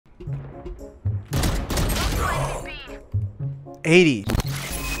80.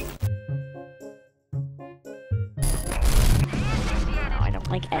 I don't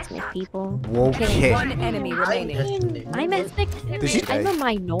like ethnic people. Okay. One enemy remaining. I'm ethnic. I'm a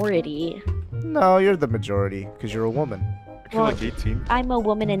minority. No, you're the majority because you're a woman. You're like 18. I'm a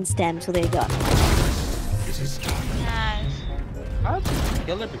woman in STEM, so there you go. How did you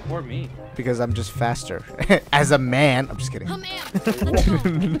kill her before me? Because I'm just faster. As a man. I'm just kidding.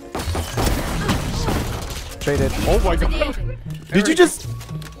 Traded. Oh my god. Did you just...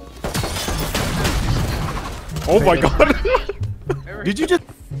 Oh my god. Did you just...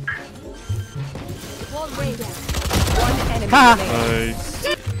 One enemy Ha! remaining. Nice.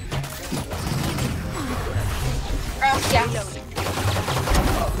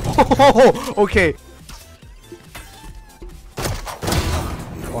 Oh, okay.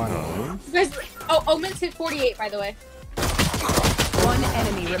 One. Oh, Omen's hit 48, by the way. One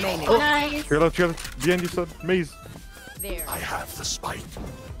enemy remaining. Nice. Here, left, behind you, son. Maze. There. I have the spike.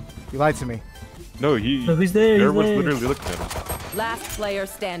 You lied to me. No, he. Oh, he's there. Everyone's He's there. literally looking at him. Last player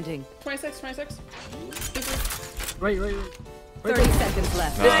standing. 26, 26. Right. 30 seconds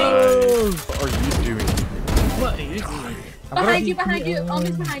left. Nice. What are you doing? What are you doing? Behind you, behind you.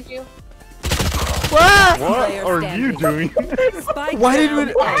 Omen's behind you. What? What Player are standing. you doing? Spike Why did down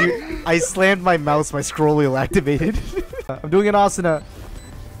we... A. Dude, I slammed my mouse, my scroll wheel activated. I'm doing an asana.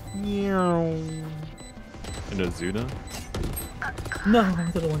 In a Zuna? No,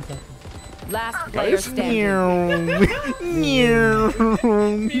 I'm to the one second. Last player standing. I'm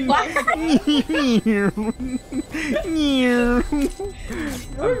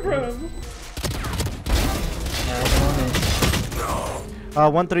on it.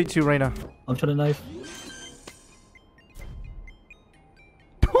 132 Reyna. I'm trying to knife.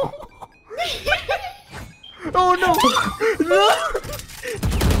 Oh no!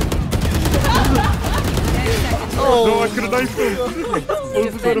 No, I could have knifed him. I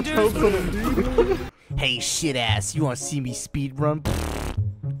was out of health on him, dude. Hey shit ass, you wanna see me speed run?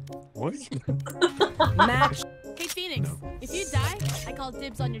 What? Match. Hey Phoenix, if you die, I call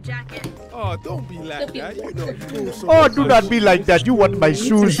dibs on your jacket. Oh, don't be like that. You know you do so Oh, do not be like that. You want my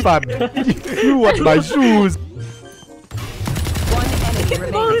shoes, fam. You want my shoes. One enemy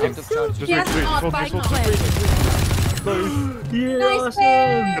remaining. Just Yes, wait, not focus, fight focus, plan. focus. Yeah, Nice awesome.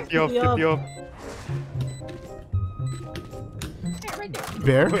 Get me off, get me off. Right there.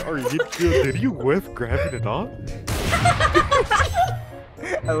 Bear? What are you doing? Did you whiff grabbing it off?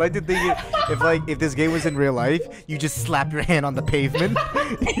 I like to think if this game was in real life, you just slap your hand on the pavement.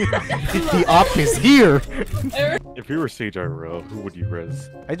 The op is here. If you were Sage IRL, who would you res?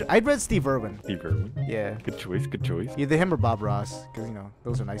 I'd read Steve Irwin. Steve Irwin. Yeah. Good choice, good choice. Either him or Bob Ross, because you know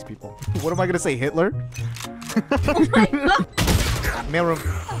those are nice people. What am I gonna say, Hitler? Mail room.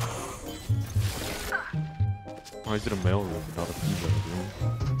 Why is it a male room, not a female room?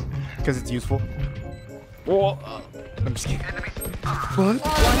 Because it's useful. Oh, I'm just kidding. One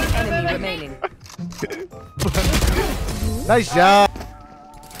enemy remaining. Nice job.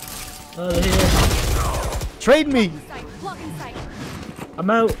 They're here. Trade me. I'm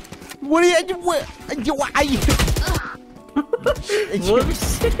out. What are you? What?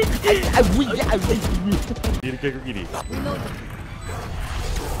 Whoops. need to get your ED.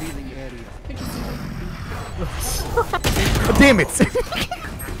 Damn it.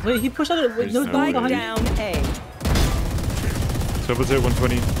 Wait, he pushed out it. Wait, no, Spike behind you. down A. So was it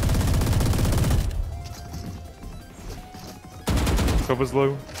 120? So was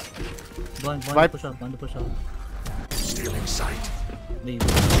low. Blind Vibe. to push out, blind to push out. stealing sight. Leave.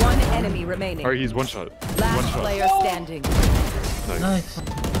 One enemy remaining. Alright, he's one shot. Last One shot. player standing. Nice. Nice.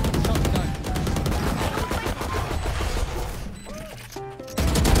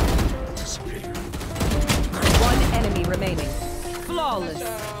 One enemy remaining. Flawless.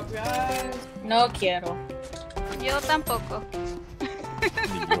 No quiero. Yo tampoco.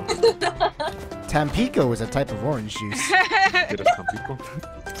 Tampico is a type of orange juice. Get us some people.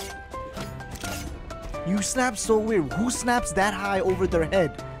 You snap so weird. Who snaps that high over their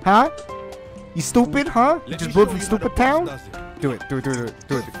head? Huh? You stupid, huh? You just moved from stupid town? Do it, do it, do it,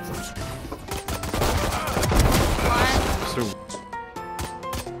 do it. So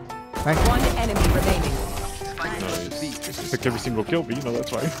Nice. One enemy remaining. nice. Picked every single kill, but you know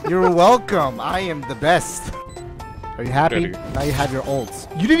that's fine. You're welcome. I am the best. Are you happy? Ready. Now you have your ults.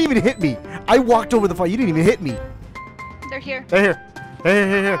 You didn't even hit me. I walked over the fight. You didn't even hit me. They're here. They're here.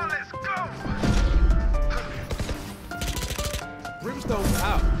 Here. Brimstone's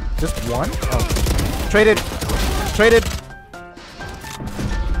out. Just one? Oh. Traded. Traded.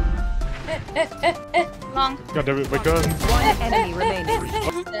 Long. God damn it, my gun. One enemy remaining.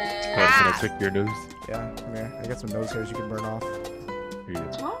 Passing I pick your nose? Yeah, come here. I got some nose hairs you can burn off. Here you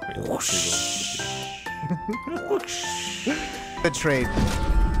go. Good trade.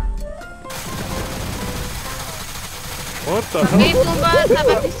 What the Okay, hell? Boomba.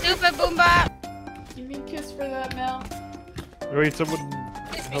 Sabati super Boomba. Give me a kiss for that, Mel. Wait, someone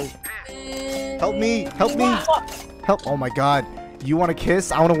help. Help me! Help me! Help! Oh my god. You want to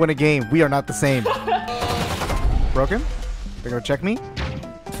kiss? I want to win a game. We are not the same. Broken? They're gonna check me?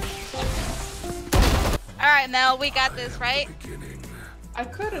 Alright, Mel, we got this, right? I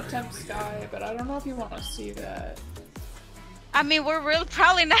could attempt Sky, but I don't know if you want to see that. I mean, we're really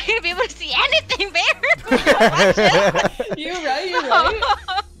probably not gonna be able to see anything, Bear. You're right, you're right.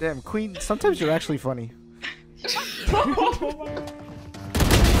 Damn, Queen, sometimes you're actually funny.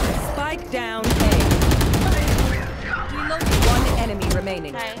 Spike down A. One enemy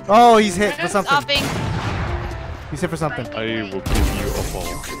remaining. Nice. Oh, he's hit for something. Stopping. He's hit for something. I will give you a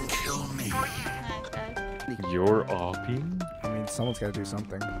ball. Nice, guys. You're opping? I mean, someone's got to do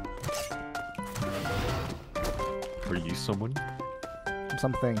something. Are you someone?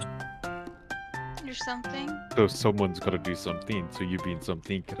 Something. You're something. So someone's gotta do something. So you being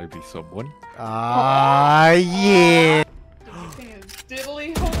something, can I be someone? Ah, yeah.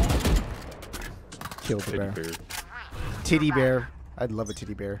 Diddly hole. Killed the Teddy bear. bear. Titty bear. I'd love a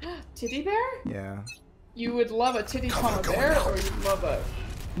titty bear. Titty bear? Yeah. You would love a titty comma bear, or you'd love a...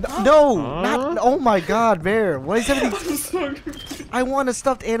 No, not. Oh my god, bear. Why is everything? I'm so confused. I want a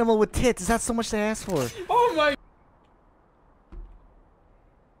stuffed animal with tits. Is that so much to ask for? Oh my...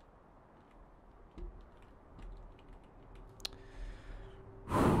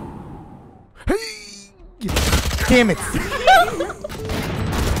 Damn it.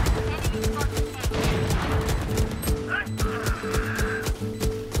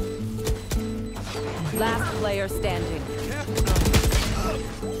 Last player standing.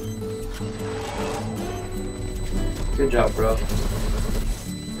 Good job, bro.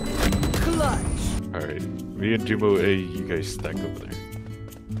 Clutch. Alright. Me and Jumo A, you guys stack over there.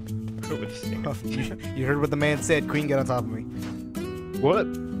 You heard what the man said. Queen, get on top of me. What?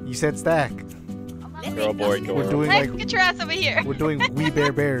 You said stack. Girl, boy, girl. We're doing Nice, like get your ass over here. we're doing we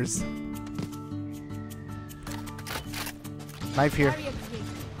bear bears. Knife here.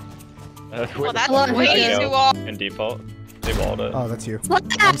 Well, that's way too off. In default, they walled it. Oh, that's you.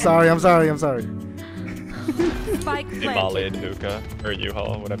 I'm sorry. I'm sorry. I'm sorry. Spike They planted. volleyed hookah, or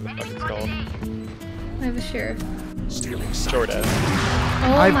U-Haul, whatever the fuck it's called. I have a sheriff. Short ass.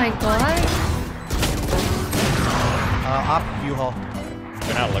 Oh my god. Op U-Haul.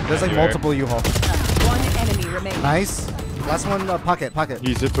 They're not looking There's at like you, multiple U-Haul. One enemy remaining. Nice. Last one, pocket.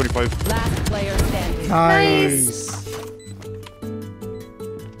 He's hit 25. Last player standing. Nice.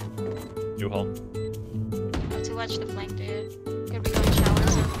 U-Haul. To watch the flank, dude. Gonna be going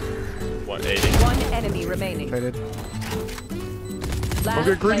showers. 180. One enemy remaining. Traded. Last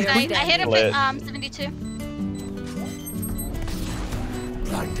Okay, green. player I hit him Lit. at 72.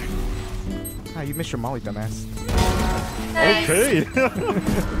 Ah, you missed your molly, dumbass. Nice. Okay.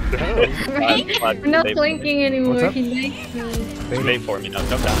 We're not flanking anymore. What's up? He makes me. Wait for me now,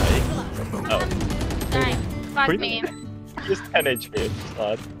 don't die. Oh, Nice. Fuck Wait. me. just 10 HP,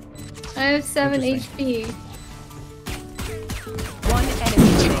 slad. I have 7 Interesting. HP. One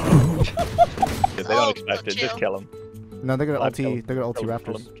enemy remaining. If they don't expect it, just kill him. No, they're gonna Slad, kill ulti. him. They're gonna ulti Kill him,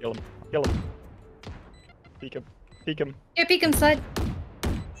 Raptors. Kill him, kill him. Peek him, peek him. Here, peek inside.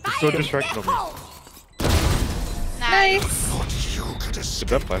 It's so distracting on me. Nice. Did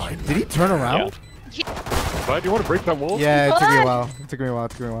that flash me? Did he turn around? Vlad, do you want to break that wall? Yeah, it took me a while. It took me a while.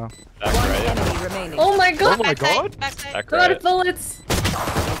 Back One right. enemy remaining. Oh my god. Oh my god. Backside. Back Go out right. of bullets.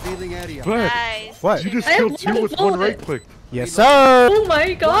 Vlad, Nice. What? you just I have killed two one with one bullet. right click. Yes, sir. Oh my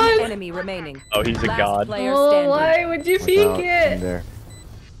One god. enemy remaining. Oh, he's a Last god. player Oh, standing. why would you peek it? There.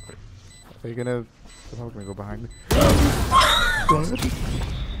 Are you gonna? I'm gonna go behind me. That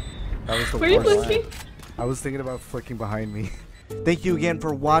was the Were you worst. looking? I was thinking about flicking behind me. Thank you again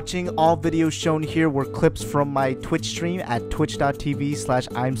for watching. All videos shown here were clips from my Twitch stream at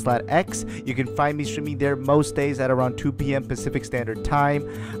twitch.tv/imSLADx. You can find me streaming there most days at around 2 p.m. Pacific Standard Time.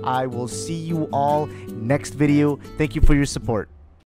 I will see you all next video. Thank you for your support.